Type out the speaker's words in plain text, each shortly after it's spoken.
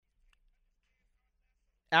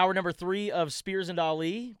Hour number 3 of Spears and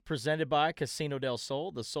Ali, presented by Casino del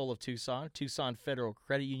Sol, the soul of Tucson Federal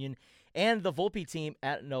Credit Union, and the Volpe team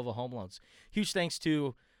at Nova Home Loans. Huge thanks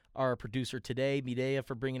to our producer today, Midea,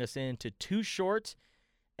 for bringing us in to Too Short.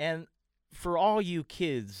 And for all you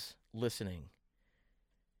kids listening,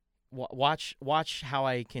 watch how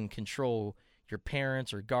I can control your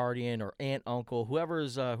parents or guardian or aunt, uncle, whoever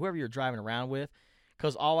you're driving around with,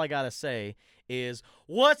 because all I got to say is,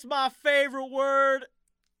 what's my favorite word?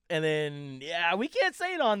 And then, we can't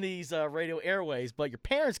say it on these radio airways, but your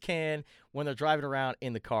parents can when they're driving around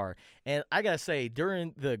in the car. And I got to say,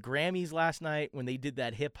 during the Grammys last night, when they did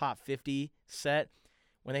that Hip Hop 50 set,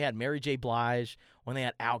 when they had Mary J. Blige, when they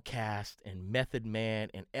had Outkast and Method Man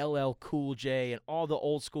and LL Cool J and all the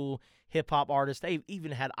old school hip-hop artists, they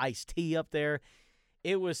even had Ice-T up there.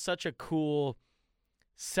 It was such a cool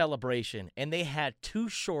celebration. And they had Too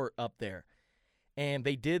Short up there. And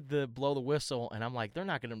they did the blow the whistle, and I'm like, they're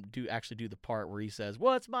not going to actually do the part where he says,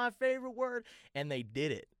 what's my favorite word? And they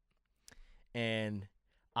did it. And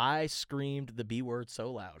I screamed the B word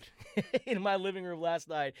so loud in my living room last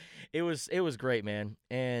night. It was great, man.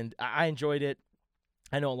 And I enjoyed it.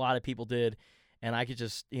 I know a lot of people did. And I could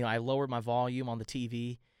just, I lowered my volume on the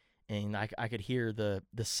TV, and I could hear the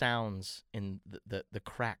sounds and the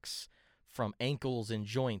cracks from ankles and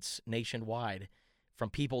joints nationwide, from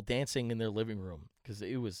people dancing in their living room, because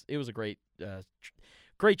it was a great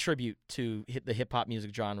tribute to the hip hop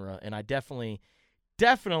music genre, and I definitely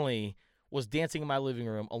was dancing in my living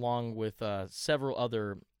room along with several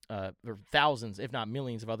other or thousands, if not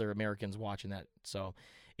millions, of other Americans watching that. So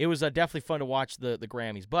it was definitely fun to watch the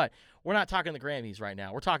Grammys. But we're not talking the Grammys right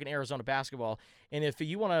now. We're talking Arizona basketball, and if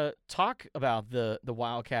you want to talk about the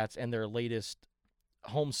Wildcats and their latest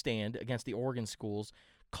homestand against the Oregon schools,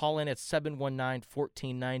 call in at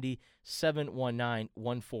 719-1490,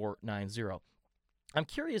 719-1490. I'm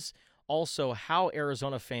curious also how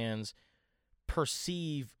Arizona fans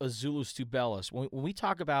perceive Azuolas Tubelis. When we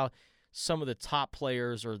talk about some of the top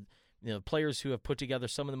players, or players who have put together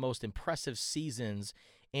some of the most impressive seasons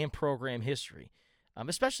in program history,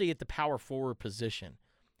 especially at the power forward position,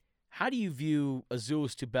 how do you view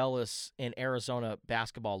Azuolas Tubelis in Arizona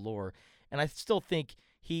basketball lore? And I still think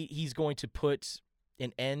he's going to put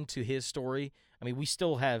an end to his story. I mean, we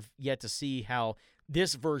still have yet to see how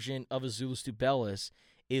this version of Azuolas Tubelis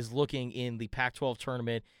is looking in the Pac-12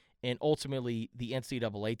 tournament and ultimately the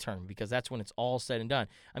NCAA tournament, because that's when it's all said and done.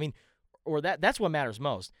 I mean, that's what matters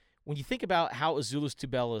most. When you think about how Azuolas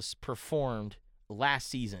Tubelis performed last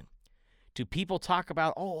season, do people talk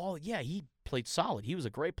about, oh yeah, he played solid, he was a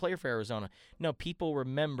great player for Arizona? No, people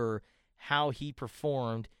remember how he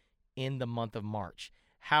performed in the month of March,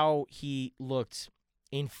 how he looked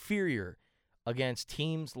inferior against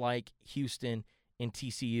teams like Houston and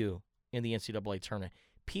TCU in the NCAA tournament.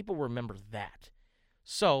 People remember that.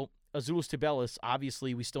 So Azuolas Tubelis,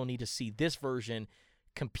 obviously, we still need to see this version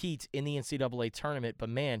compete in the NCAA tournament. But,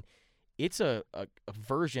 man, it's a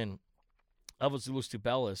version of Azuolas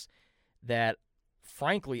Tubelis that,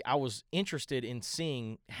 frankly, I was interested in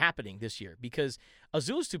seeing happening this year, because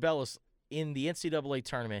Azuolas Tubelis in the NCAA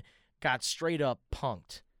tournament got straight up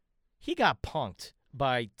punked. He got punked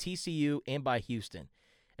by TCU and by Houston,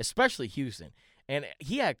 especially Houston. And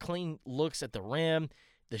he had clean looks at the rim.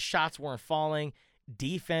 The shots weren't falling.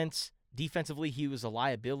 Defensively, he was a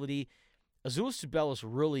liability. Azuolas Tubelis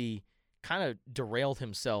really kind of derailed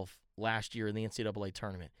himself last year in the NCAA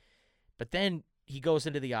tournament. But then he goes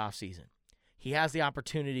into the offseason. He has the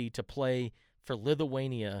opportunity to play for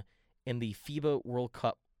Lithuania in the FIBA World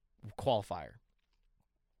Cup qualifier.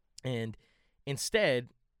 And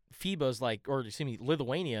instead,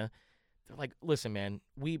 Lithuania, they're like, listen, man,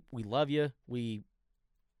 we love you. We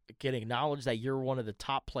can acknowledge that you're one of the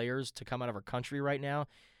top players to come out of our country right now,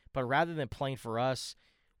 but rather than playing for us,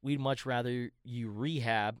 we'd much rather you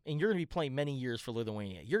rehab, and you're going to be playing many years for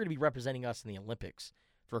Lithuania. You're going to be representing us in the Olympics,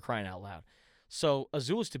 for crying out loud. So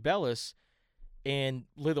Azuolas Tubelis and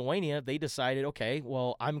Lithuania, they decided, okay,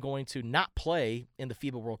 well, I'm going to not play in the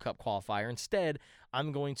FIBA World Cup qualifier. Instead,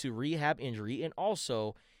 I'm going to rehab injury and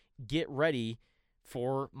also get ready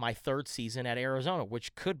for my third season at Arizona,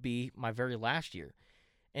 which could be my very last year.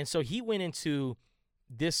 And so he went into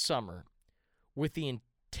this summer with the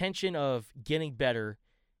intention of getting better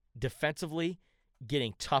defensively,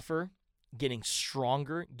 getting tougher, getting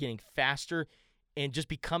stronger, getting faster, and just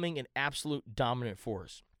becoming an absolute dominant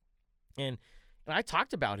force. And I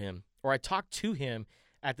talked about him, or I talked to him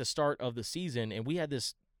at the start of the season, and we had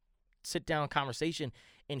this sit-down conversation,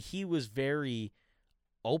 and he was very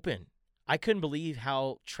open. I couldn't believe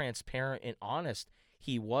how transparent and honest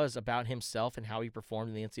he was about himself and how he performed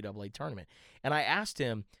in the NCAA tournament. And I asked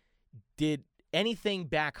him, did anything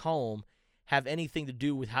back home have anything to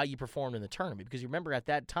do with how you performed in the tournament? Because you remember at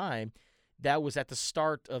that time, that was at the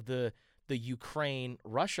start of the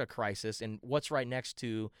Ukraine-Russia crisis, and what's right next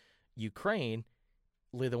to Ukraine?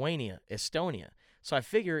 Lithuania, Estonia. So I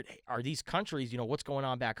figured, hey, are these countries, what's going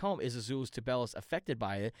on back home? Is Azuolas Tubelis affected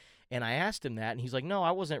by it? And I asked him that, and he's like, no,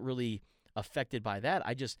 I wasn't really affected by that.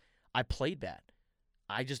 I played bad.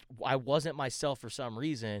 I wasn't myself for some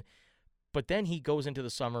reason. But then he goes into the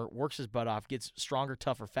summer, works his butt off, gets stronger,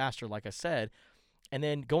 tougher, faster, like I said. And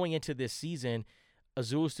then going into this season,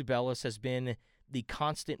 Azuolas Tubelis has been the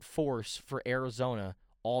constant force for Arizona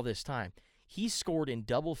all this time. He scored in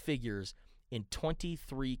double figures in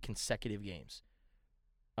 23 consecutive games.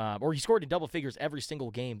 Or he scored in double figures every single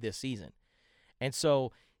game this season. And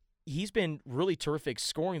so he's been really terrific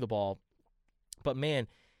scoring the ball. But, man,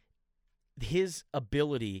 his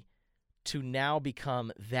ability to now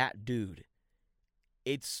become that dude,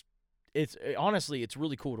 it's honestly, it's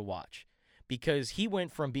really cool to watch. Because he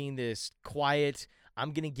went from being this quiet,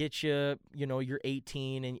 I'm going to get you, you're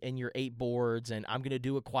 18 and you're 8 boards, and I'm going to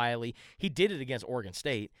do it quietly. He did it against Oregon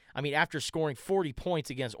State. I mean, after scoring 40 points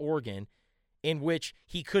against Oregon, in which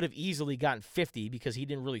he could have easily gotten 50 because he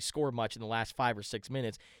didn't really score much in the last 5 or 6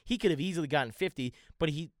 minutes. He could have easily gotten 50, but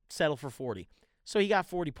he settled for 40. So he got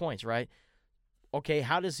 40 points, right? Okay,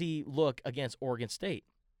 how does he look against Oregon State?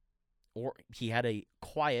 Or he had a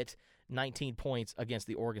quiet 19 points against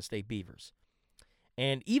the Oregon State Beavers.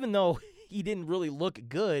 And even though he didn't really look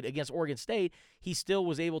good against Oregon State, he still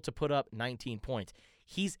was able to put up 19 points.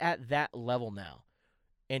 He's at that level now.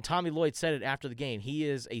 And Tommy Lloyd said it after the game. He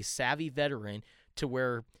is a savvy veteran to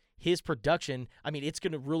where his production, it's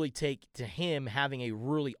going to really take to him having a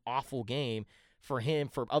really awful game for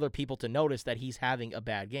other people to notice that he's having a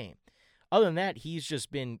bad game. Other than that, he's just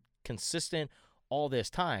been consistent all this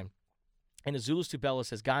time. And Azuolas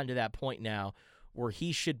Tubelis has gotten to that point now where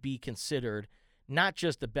he should be considered not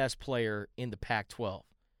just the best player in the Pac-12.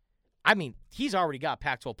 He's already got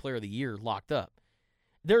Pac-12 Player of the Year locked up.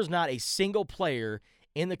 There's not a single player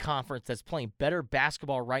in the conference that's playing better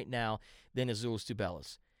basketball right now than Azuolas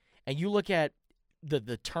Tubelis. And you look at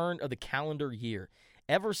the turn of the calendar year,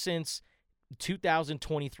 ever since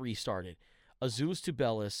 2023 started, Azuolas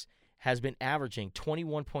Tubelis has been averaging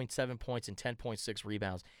 21.7 points and 10.6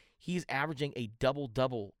 rebounds. He's averaging a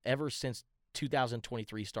double-double ever since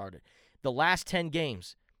 2023 started. The last 10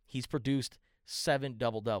 games, he's produced 7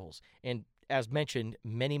 double-doubles. And as mentioned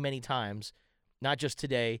many, many times, not just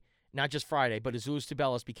today, not just Friday, but Azuolas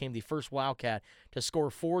Tubelis became the first Wildcat to score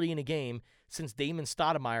 40 in a game since Damon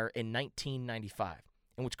Stoudemire in 1995.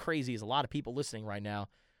 And what's crazy is a lot of people listening right now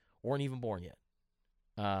weren't even born yet.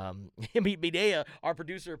 Medea, our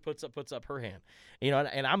producer, puts up her hand.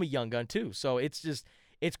 And I'm a young gun too. So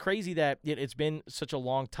it's crazy that it's been such a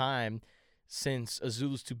long time since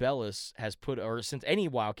Azuolas Tubelis since any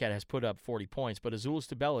Wildcat has put up 40 points. But Azuolas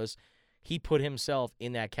Tubelis, he put himself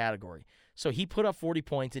in that category. So he put up 40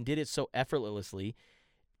 points and did it so effortlessly.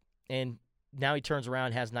 And now he turns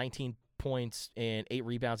around, has 19 points and 8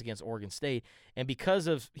 rebounds against Oregon State. And because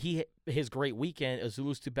of his great weekend,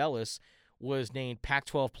 Azuolas Tubelis was named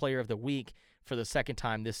Pac-12 Player of the Week for the second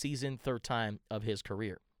time this season, third time of his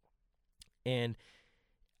career. And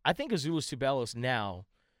I think Azuolas Tubelis now,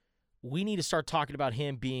 we need to start talking about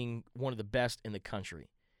him being one of the best in the country.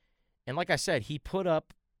 And like I said, he put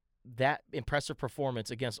up that impressive performance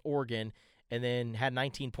against Oregon and then had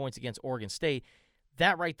 19 points against Oregon State.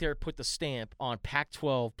 That right there put the stamp on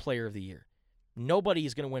Pac-12 Player of the Year. Nobody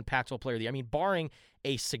is going to win Pac-12 Player of the Year. Barring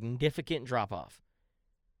a significant drop-off.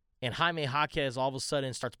 And Jaime Jaquez all of a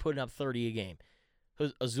sudden starts putting up 30 a game.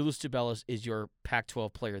 Azuolas Tubelis is your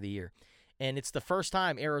Pac-12 Player of the Year. And it's the first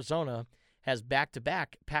time Arizona has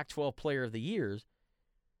back-to-back Pac-12 Player of the Years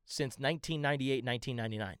since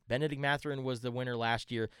 1998-1999. Benedict Mathurin was the winner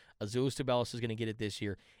last year. Azuolas Tubelis is going to get it this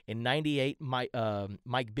year. In 98, Mike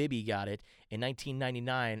Bibby got it. In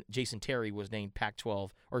 1999, Jason Terry was named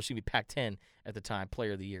Pac-10 at the time,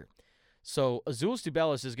 Player of the Year. So Azuolas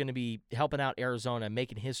Tubelis is going to be helping out Arizona,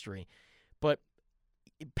 making history. But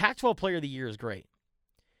Pac-12 Player of the Year is great.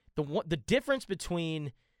 The difference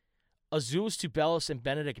between Azuolas Tubelis and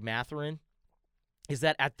Benedict Mathurin is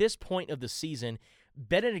that at this point of the season,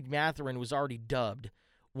 Benedict Mathurin was already dubbed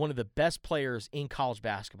one of the best players in college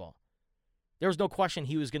basketball. There was no question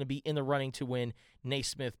he was going to be in the running to win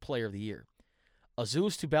Naismith Player of the Year.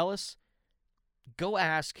 Azuolas Tubelis, go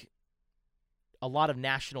ask a lot of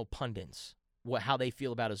national pundits how they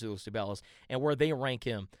feel about Azuolas Tubelis and where they rank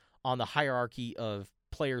him on the hierarchy of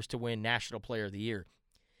players to win National Player of the Year.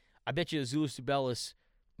 I bet you Azuolas Tubelis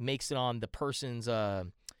makes it on the person's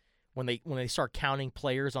when they start counting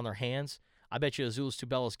players on their hands. I bet you Azuolas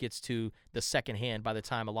Tubelis gets to the second hand by the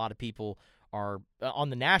time a lot of people are on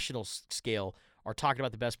the national scale are talking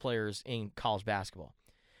about the best players in college basketball.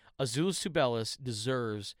 Azuolas Tubelis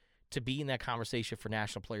deserves to be in that conversation for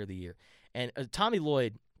National Player of the Year. And Tommy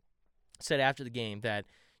Lloyd said after the game that,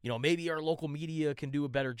 maybe our local media can do a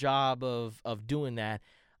better job of doing that.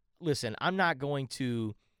 Listen, I'm not going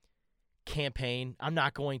to campaign. I'm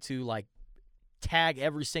not going to, tag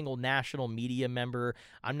every single national media member.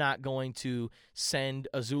 I'm not going to send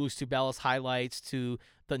Azuolas Tubelis highlights to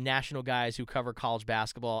the national guys who cover college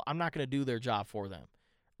basketball. I'm not going to do their job for them,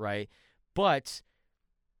 right? But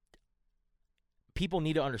people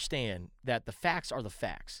need to understand that the facts are the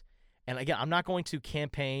facts. And again, I'm not going to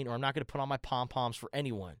campaign or I'm not going to put on my pom-poms for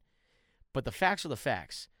anyone. But the facts are the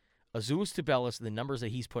facts. Azuolas Tubelis, the numbers that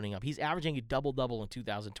he's putting up, he's averaging a double-double in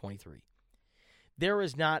 2023. There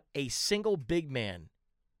is not a single big man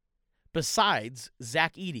besides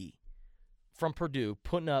Zach Edey from Purdue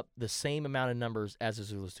putting up the same amount of numbers as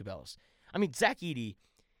Azuolas Tubelis. I mean, Zach Edey,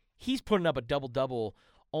 he's putting up a double-double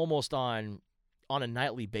almost on a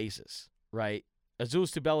nightly basis, right?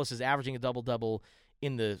 Azuolas Tubelis is averaging a double-double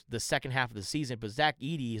in the second half of the season, but Zach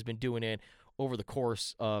Edey has been doing it over the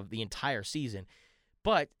course of the entire season.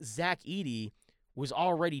 But Zach Edey was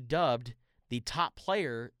already dubbed the top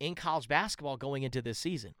player in college basketball going into this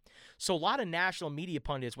season. So a lot of national media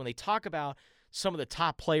pundits, when they talk about some of the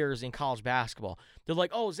top players in college basketball, they're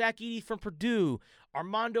like, oh, Zach Edey from Purdue,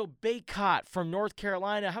 Armando Bacot from North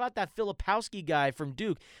Carolina, how about that Filipowski guy from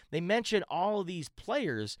Duke? They mention all of these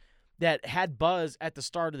players that had buzz at the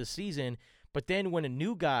start of the season, but then when a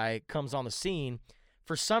new guy comes on the scene,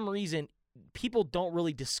 for some reason, people don't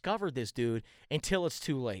really discover this dude until it's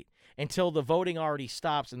too late. Until the voting already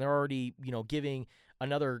stops and they're already, giving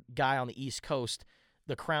another guy on the East Coast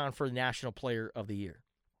the crown for the National Player of the Year.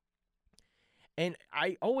 And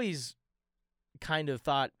I always kind of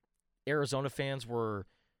thought Arizona fans were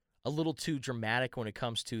a little too dramatic when it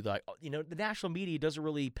comes to the national media doesn't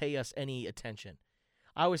really pay us any attention.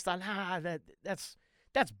 I always thought,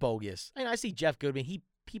 that's bogus. And I see Jeff Goodman, he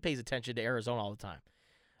pays attention to Arizona all the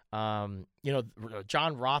time.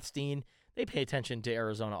 John Rothstein, they pay attention to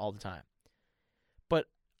Arizona all the time. But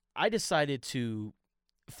I decided to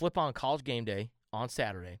flip on College Game Day on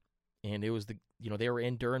Saturday, and it was they were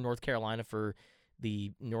in Durham, North Carolina for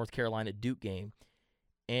the North Carolina Duke game.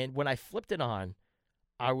 And when I flipped it on,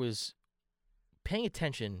 I was paying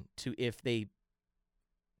attention to if they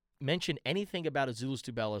mentioned anything about Azuolas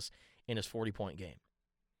Tubelis in his 40-point game.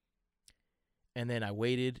 And then I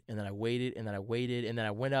waited, and then I waited, and then I waited, and then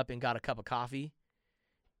I went up and got a cup of coffee.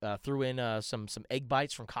 Threw in some egg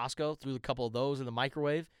bites from Costco, threw a couple of those in the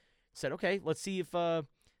microwave, said, okay, let's see if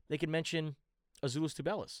they can mention Azuolas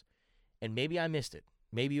Tubelis. And maybe I missed it.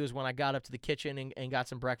 Maybe it was when I got up to the kitchen and got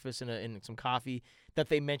some breakfast and some coffee that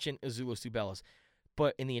they mentioned Azuolas Tubelis.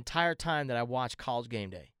 But in the entire time that I watched College Game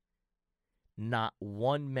Day, not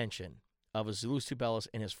one mention of Azuolas Tubelis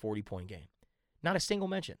in his 40-point game. Not a single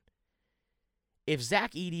mention. If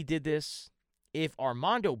Zach Edey did this, if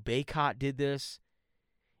Armando Bacot did this,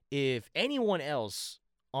 if anyone else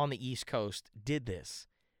on the East Coast did this,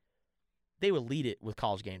 they would lead it with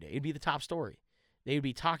College Game Day. It'd be the top story. They would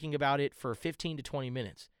be talking about it for 15 to 20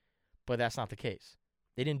 minutes, but that's not the case.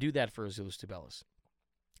 They didn't do that for Azuolas Tubelis.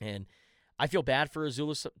 And I feel bad for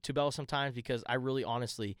Azuolas Tubelis sometimes because I really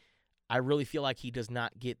feel like he does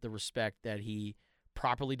not get the respect that he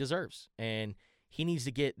properly deserves, and he needs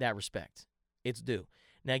to get that respect. It's due.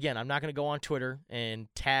 Now, again, I'm not going to go on Twitter and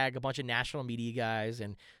tag a bunch of national media guys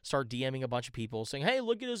and start DMing a bunch of people saying, hey,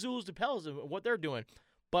 look at Azuolas Tubelis and what they're doing.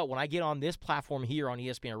 But when I get on this platform here on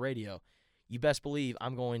ESPN Radio, you best believe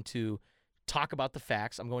I'm going to talk about the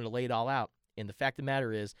facts. I'm going to lay it all out. And the fact of the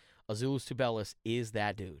matter is, Azuolas Tubelis is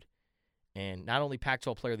that dude. And not only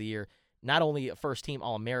Pac-12 Player of the Year, not only a first-team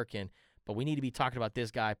All-American, but we need to be talking about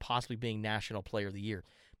this guy possibly being National Player of the Year.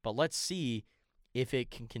 But let's see if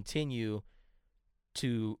it can continue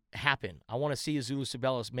to happen. I want to see Azuolas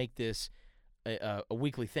Tubelis make this a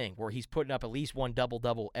weekly thing where he's putting up at least one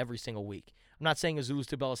double-double every single week. I'm not saying Azuolas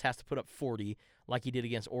Tubelis has to put up 40 like he did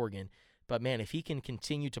against Oregon, but, man, if he can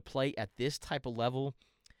continue to play at this type of level,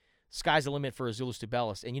 sky's the limit for Azuolas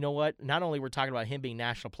Tubelis. And you know what? Not only we're talking about him being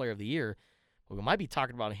National Player of the Year, but we might be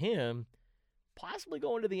talking about him possibly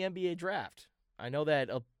going to the NBA draft. I know that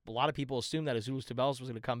a lot of people assumed that Azuolas Tubelis was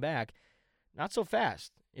going to come back. Not so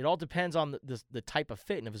fast. It all depends on the type of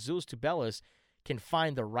fit. And if Azuolas Tubelis can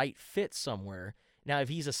find the right fit somewhere, now if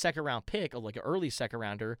he's a second-round pick, or like an early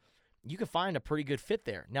second-rounder, you can find a pretty good fit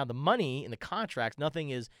there. Now the money and the contracts, nothing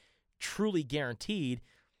is truly guaranteed.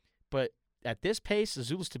 But at this pace,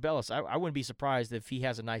 Azuolas Tubelis, I wouldn't be surprised if he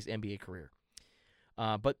has a nice NBA career.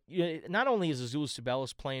 But not only is Azuolas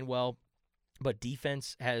Tubelis playing well, but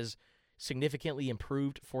defense has significantly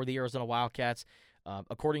improved for the Arizona Wildcats.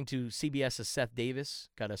 According to CBS's Seth Davis,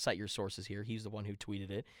 got to cite your sources here. He's the one who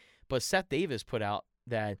tweeted it. But Seth Davis put out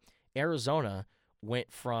that Arizona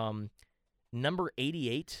went from number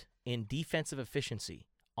 88 in defensive efficiency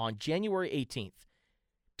on January 18th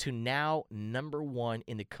to now number 1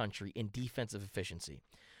 in the country in defensive efficiency.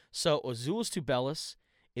 So Azuolas Tubelis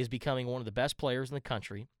is becoming one of the best players in the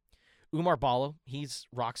country. Oumar Ballo, he's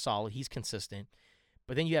rock solid. He's consistent.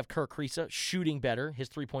 But then you have Kerr Kriisa shooting better. His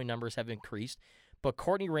three-point numbers have increased. But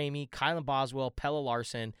Courtney Ramey, Kylan Boswell, Pelle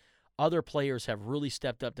Larsson, other players have really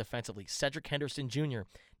stepped up defensively. Cedric Henderson Jr.,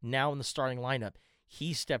 now in the starting lineup,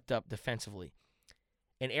 he stepped up defensively.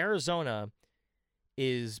 And Arizona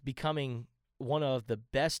is becoming one of the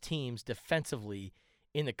best teams defensively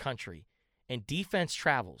in the country. And defense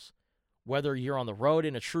travels. Whether you're on the road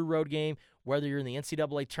in a true road game, whether you're in the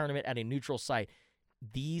NCAA tournament at a neutral site,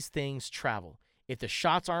 these things travel. If the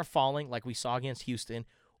shots aren't falling like we saw against Houston,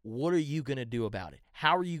 what are you going to do about it?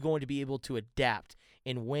 How are you going to be able to adapt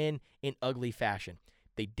and win in ugly fashion?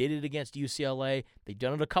 They did it against UCLA. They've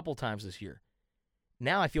done it a couple times this year.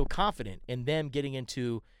 Now I feel confident in them getting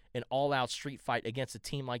into an all-out street fight against a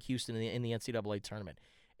team like Houston in the NCAA tournament.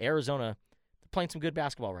 Arizona, they're playing some good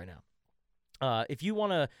basketball right now. If you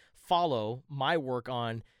want to follow my work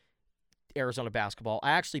on Arizona basketball,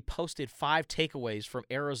 I actually posted 5 takeaways from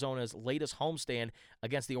Arizona's latest homestand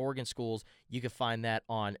against the Oregon schools. You can find that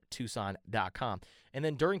on Tucson.com. And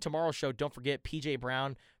then during tomorrow's show, don't forget PJ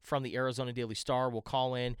Brown from the Arizona Daily Star will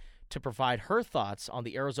call in to provide her thoughts on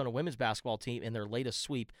the Arizona women's basketball team and their latest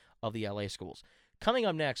sweep of the LA schools. Coming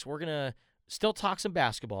up next, we're going to still talk some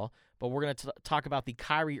basketball, but we're going to talk about the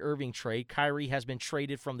Kyrie Irving trade. Kyrie has been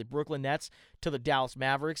traded from the Brooklyn Nets to the Dallas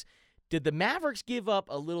Mavericks. Did the Mavericks give up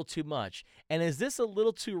a little too much? And is this a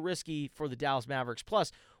little too risky for the Dallas Mavericks?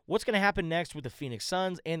 Plus, what's going to happen next with the Phoenix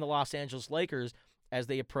Suns and the Los Angeles Lakers as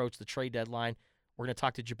they approach the trade deadline? We're going to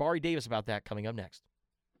talk to Jabari Davis about that coming up next.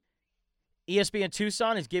 ESPN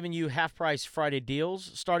Tucson is giving you half-price Friday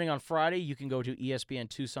deals. Starting on Friday, you can go to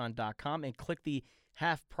ESPNTucson.com and click the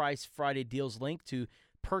half-price Friday deals link to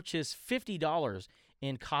purchase $50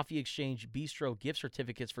 in Coffee Exchange Bistro gift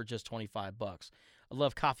certificates for just $25. I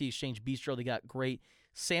love Coffee Exchange Bistro. They got great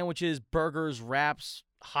sandwiches, burgers, wraps,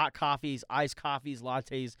 hot coffees, iced coffees,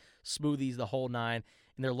 lattes, smoothies, the whole nine.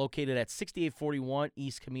 And they're located at 6841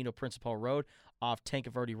 East Camino Principal Road off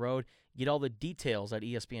Tanque Verde Road. Get all the details at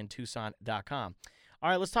ESPNTucson.com. All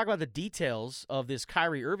right, let's talk about the details of this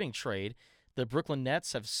Kyrie Irving trade. The Brooklyn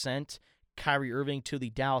Nets have sent Kyrie Irving to the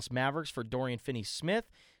Dallas Mavericks for Dorian Finney-Smith,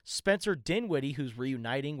 Spencer Dinwiddie, who's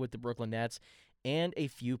reuniting with the Brooklyn Nets, and a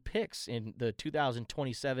few picks in the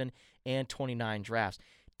 2027 and 29 drafts.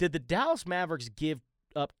 Did the Dallas Mavericks give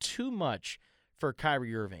up too much for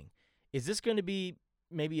Kyrie Irving? Is this going to be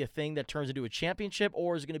maybe a thing that turns into a championship,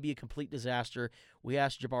 or is it going to be a complete disaster? We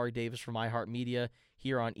asked Jabari Davis from iHeartMedia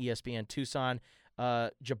here on ESPN Tucson.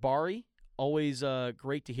 Jabari, always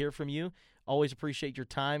great to hear from you. Always appreciate your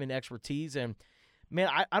time and expertise. And, man,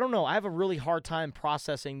 I don't know. I have a really hard time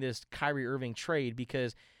processing this Kyrie Irving trade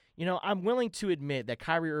because, you know, I'm willing to admit that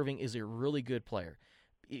Kyrie Irving is a really good player.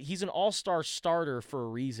 He's an all-star starter for a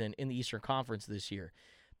reason in the Eastern Conference this year.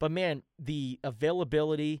 But, man, the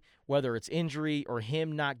availability, whether it's injury or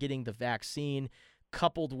him not getting the vaccine,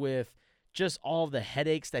 coupled with just all the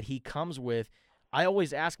headaches that he comes with, I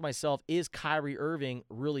always ask myself, is Kyrie Irving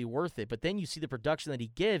really worth it? But then you see the production that he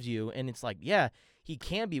gives you, and it's like, yeah, he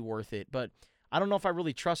can be worth it. But I don't know if I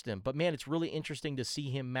really trust him. But, man, it's really interesting to see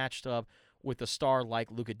him matched up with a star like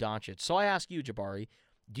Luka Doncic. So I ask you, Jabari,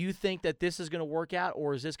 do you think that this is going to work out,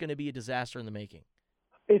 or is this going to be a disaster in the making?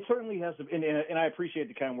 It certainly has, and I appreciate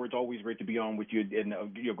the kind words. Always great to be on with you, and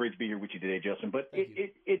great to be here with you today, Justin. But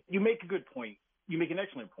you make a good point. You make an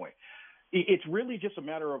excellent point. It's really just a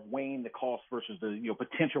matter of weighing the cost versus the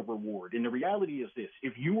potential reward. And the reality is this: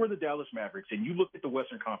 if you were the Dallas Mavericks and you look at the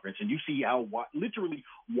Western Conference and you see how literally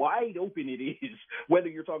wide open it is, whether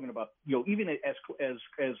you're talking about even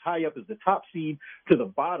as high up as the top seed to the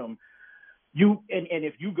bottom.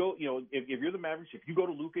 If you go, if you're the Mavericks, if you go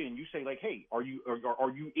to Luka and you say like, hey, are you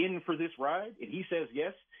in for this ride? And he says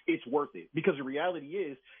yes, it's worth it. Because the reality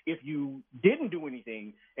is, if you didn't do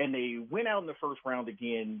anything and they went out in the first round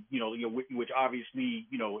again, which obviously,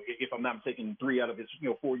 if I'm not mistaken, 3 out of his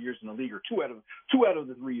 4 years in the league, or two out of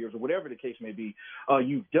the 3 years, or whatever the case may be,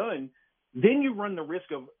 you've done. then you run the risk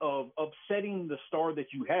of upsetting the star that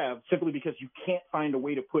you have simply because you can't find a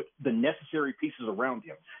way to put the necessary pieces around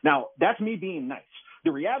him. Now, that's me being nice.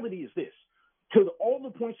 The reality is this. To all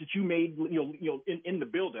the points that you made, in the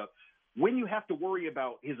buildup, when you have to worry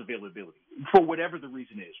about his availability for whatever the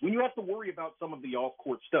reason is, when you have to worry about some of the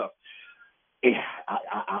off-court stuff,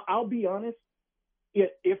 I'll be honest,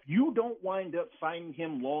 if you don't wind up signing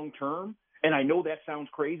him long-term, and I know that sounds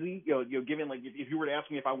crazy, given like if you were to ask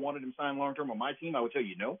me if I wanted him signed long term on my team, I would tell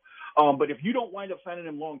you no. But if you don't wind up signing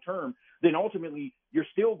him long term, then ultimately you're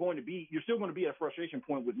still going to be at a frustration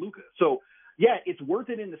point with Luka. So yeah, it's worth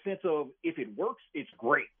it in the sense of if it works, it's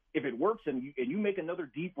great. If it works and you make another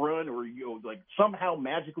deep run, or like somehow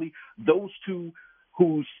magically those two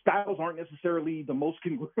whose styles aren't necessarily the most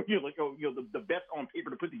the best on paper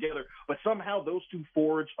to put together, but somehow those two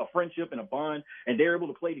forge a friendship and a bond, and they're able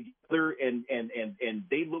to play together, and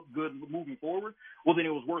they look good moving forward. Well, then it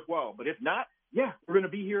was worthwhile. But if not, yeah, we're going to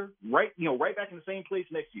be here right back in the same place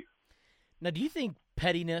next year. Now, do you think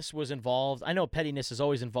pettiness was involved? I know pettiness is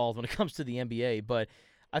always involved when it comes to the NBA, but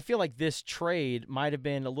I feel like this trade might have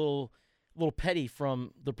been a little petty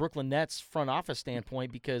from the Brooklyn Nets front office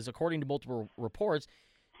standpoint, because according to multiple reports,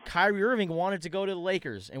 Kyrie Irving wanted to go to the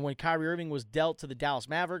Lakers. And when Kyrie Irving was dealt to the Dallas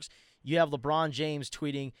Mavericks, you have LeBron James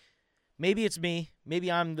tweeting, maybe it's me,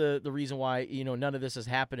 maybe I'm the reason why, none of this is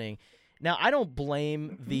happening. Now, I don't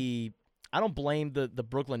blame the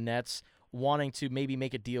Brooklyn Nets wanting to maybe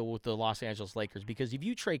make a deal with the Los Angeles Lakers, because if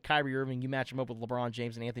you trade Kyrie Irving, you match him up with LeBron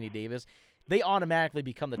James and Anthony Davis, they automatically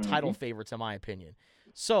become the title favorites, in my opinion.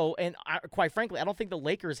 So, and quite frankly, I don't think the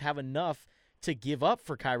Lakers have enough to give up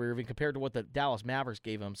for Kyrie Irving compared to what the Dallas Mavericks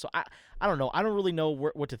gave him. So, I don't know. I don't really know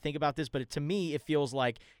what to think about this, but to me, it feels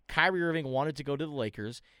like Kyrie Irving wanted to go to the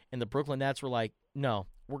Lakers, and the Brooklyn Nets were like, no,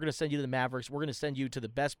 we're going to send you to the Mavericks. We're going to send you to the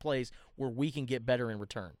best place where we can get better in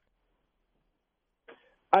return.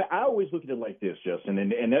 I always look at it like this, Justin,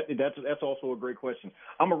 and that's also a great question.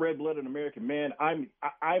 I'm a red-blooded American man. I'm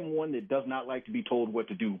one that does not like to be told what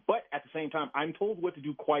to do, but at the same time, I'm told what to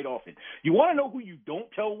do quite often. You want to know who you don't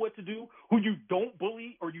tell what to do, who you don't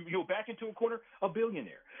bully, or you back into a corner? A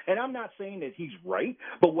billionaire. And I'm not saying that he's right,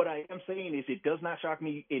 but what I am saying is it does not shock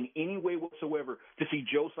me in any way whatsoever to see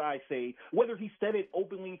Joe Tsai say, whether he said it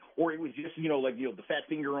openly or it was just the fat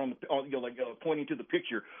finger on pointing to the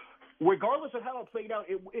picture. Regardless of how it played out,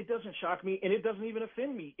 it doesn't shock me, and it doesn't even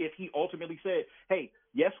offend me if he ultimately said, hey,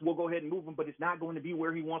 yes, we'll go ahead and move him, but it's not going to be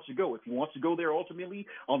where he wants to go. If he wants to go there ultimately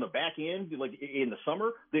on the back end, like in the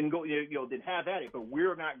summer, then then have at it. But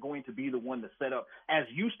we're not going to be the one to set up, as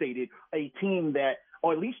you stated, a team that,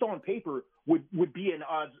 or at least on paper, would be in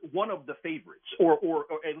odds one of the favorites, or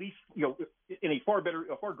at least in a far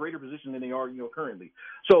greater position than they are currently.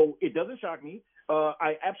 So it doesn't shock me.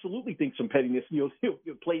 I absolutely think some pettiness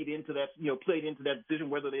played into that decision,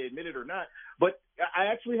 whether they admit it or not. But I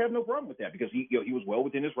actually have no problem with that, because he was well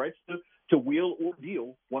within his rights to wheel or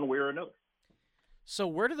deal one way or another. So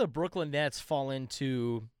where do the Brooklyn Nets fall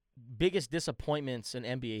into biggest disappointments in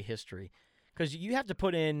NBA history? Because you have to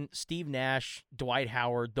put in Steve Nash, Dwight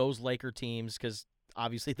Howard, those Laker teams, because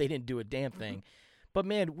obviously they didn't do a damn thing. But,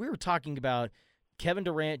 man, we were talking about Kevin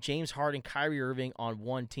Durant, James Harden, Kyrie Irving on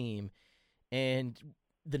one team. And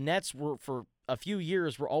the Nets were, for a few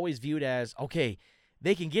years, were always viewed as, okay,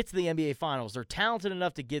 they can get to the NBA Finals. They're talented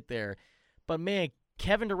enough to get there. But, man,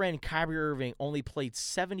 Kevin Durant and Kyrie Irving only played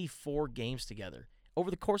 74 games together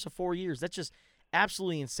over the course of 4 years. That's just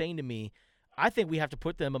absolutely insane to me. I think we have to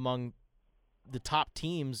put them among the top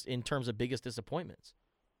teams in terms of biggest disappointments.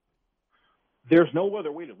 There's no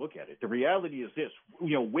other way to look at it. The reality is this,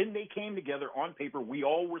 when they came together on paper, we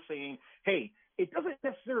all were saying, hey, it doesn't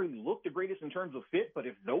necessarily look the greatest in terms of fit, but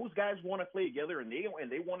if those guys want to play together and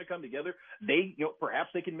they want to come together, they,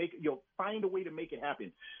 perhaps they can find a way to make it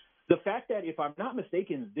happen. The fact that, if I'm not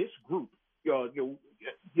mistaken, this group,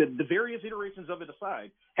 the various iterations of it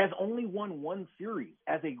aside, has only won one series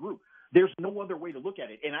as a group. There's no other way to look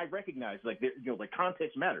at it. And I recognize,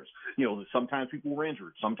 context matters. Sometimes people were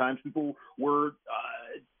injured. Sometimes people were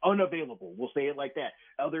unavailable. We'll say it like that.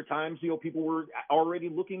 Other times, people were already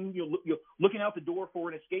looking out the door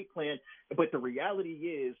for an escape plan. But the reality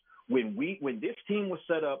is, when this team was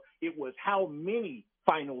set up, it was how many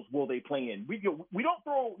finals will they play in? We don't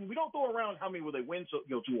throw around how many will they win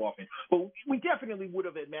too often, but we definitely would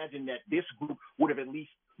have imagined that this group would have at least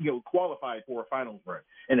qualified for a finals run.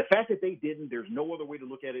 And the fact that they didn't, there's no other way to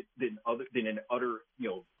look at it than an utter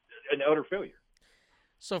failure.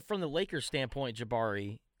 So from the Lakers' standpoint,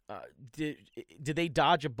 Jabari, did they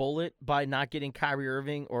dodge a bullet by not getting Kyrie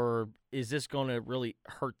Irving, or is this going to really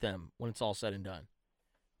hurt them when it's all said and done?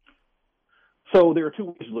 So there are two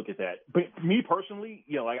ways to look at that. But me personally,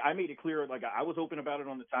 like I made it clear, like I was open about it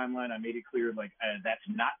on the timeline. I made it clear, like that's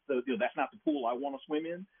not the pool I want to swim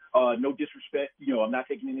in. No disrespect, I'm not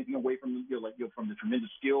taking anything away from from the tremendous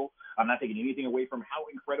skill. I'm not taking anything away from how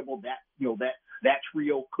incredible that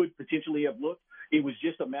trio could potentially have looked. It was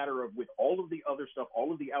just a matter of, with all of the other stuff,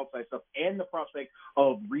 all of the outside stuff, and the prospect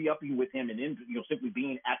of re-upping with him, and then simply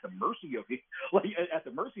being at the mercy of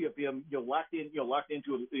him, locked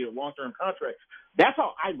into a long-term contract. That's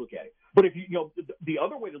how I look at it. But if the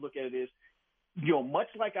other way to look at it is, much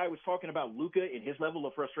like I was talking about Luka and his level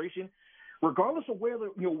of frustration, regardless of where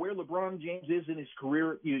LeBron James is in his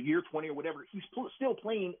career, year 20 or whatever, he's still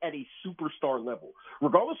playing at a superstar level.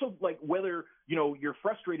 Regardless of whether you're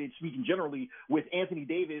frustrated, speaking generally, with Anthony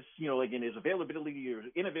Davis, in his availability or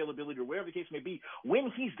inavailability or whatever the case may be,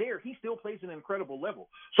 when he's there, he still plays at an incredible level.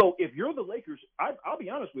 So if you're the Lakers, I'll be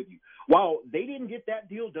honest with you, while they didn't get that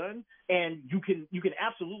deal done, and you can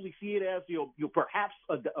absolutely see it as perhaps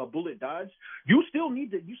a bullet dodge, you still need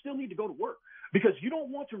to go to work. Because you don't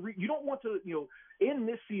want to end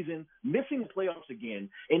this season missing the playoffs again,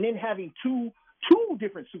 and then having two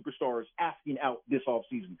different superstars asking out this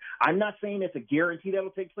offseason. I'm not saying it's a guarantee that'll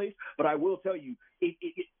take place, but I will tell you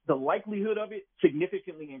the likelihood of it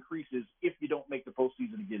significantly increases if you don't make the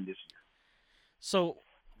postseason again this year. So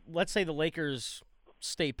let's say the Lakers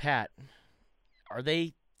stay pat. Are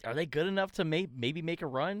they good enough to maybe make a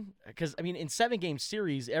run? Because, I mean, in 7-game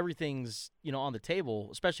series, everything's, on the table,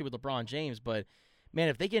 especially with LeBron James. But, man,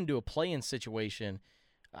 if they get into a play-in situation,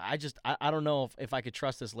 I don't know if I could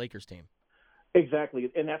trust this Lakers team. Exactly,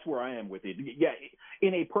 and that's where I am with it. Yeah,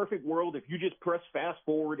 in a perfect world, if you just press fast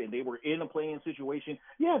forward and they were in a play-in situation,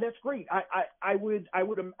 yeah, that's great. I'd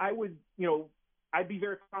be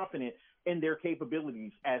very confident in their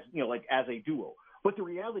capabilities as a duo. But the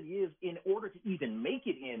reality is, in order to even make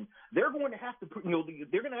it in, they're going to have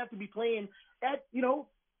to be playing at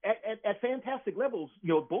fantastic levels,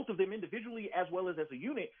 both of them individually as well as a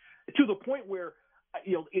unit, to the point where,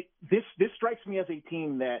 this strikes me as a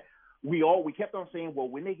team that we kept on saying, well,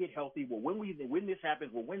 when they get healthy, well, when this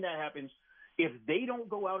happens, well, when that happens, if they don't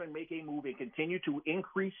go out and make a move and continue to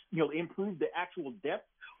improve the actual depth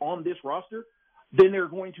on this roster, then they're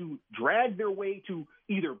going to drag their way to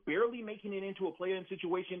either barely making it into a play-in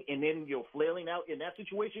situation and then flailing out in that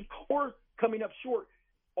situation, or coming up short,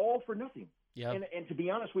 all for nothing. Yeah. And to be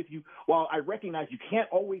honest with you, while I recognize you can't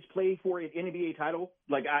always play for an NBA title,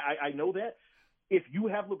 I know that, if you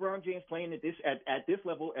have LeBron James playing at this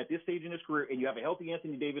level, at this stage in his career, and you have a healthy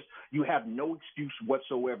Anthony Davis, you have no excuse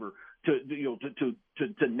whatsoever to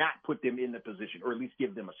not put them in the position, or at least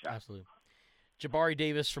give them a shot. Absolutely. Jabari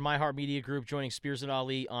Davis from iHeartMedia Group joining Spears and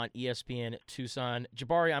Ali on ESPN Tucson.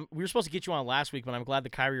 Jabari, we were supposed to get you on last week, but I'm glad the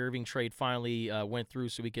Kyrie Irving trade finally went through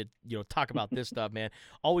so we could talk about this stuff, man.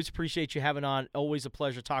 Always appreciate you having on. Always a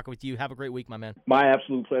pleasure talking with you. Have a great week, my man. My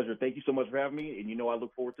absolute pleasure. Thank you so much for having me, and I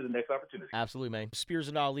look forward to the next opportunity. Absolutely, man. Spears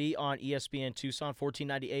and Ali on ESPN Tucson,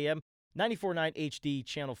 1490 AM, 94.9 HD,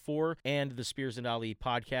 Channel 4, and the Spears and Ali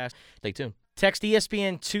podcast. Stay tuned. Text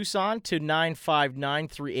ESPN Tucson to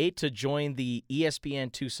 95938 to join the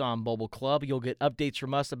ESPN Tucson Mobile Club. You'll get updates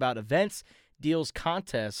from us about events, deals,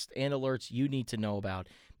 contests, and alerts you need to know about.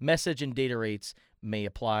 Message and data rates may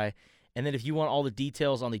apply. And then if you want all the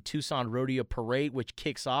details on the Tucson Rodeo Parade, which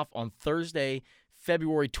kicks off on Thursday,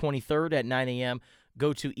 February 23rd at 9 a.m.,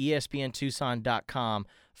 go to ESPNTucson.com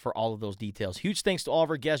for all of those details. Huge thanks to all of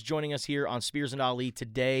our guests joining us here on Spears and Ali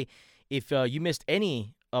today. If you missed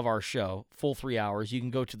any of our show, full 3 hours, you can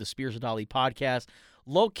go to the Spears and Ali podcast,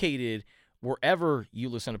 located wherever you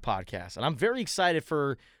listen to podcasts. And I'm very excited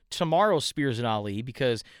for tomorrow's Spears and Ali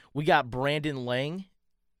because we got Brandon Lang,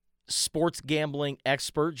 sports gambling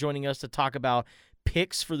expert, joining us to talk about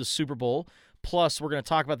picks for the Super Bowl. Plus, we're going to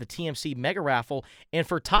talk about the TMC Mega Raffle. And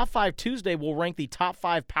for Top 5 Tuesday, we'll rank the top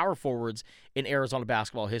 5 power forwards in Arizona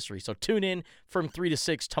basketball history. So tune in from 3 to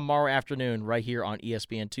 6 tomorrow afternoon right here on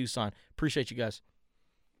ESPN Tucson. Appreciate you guys.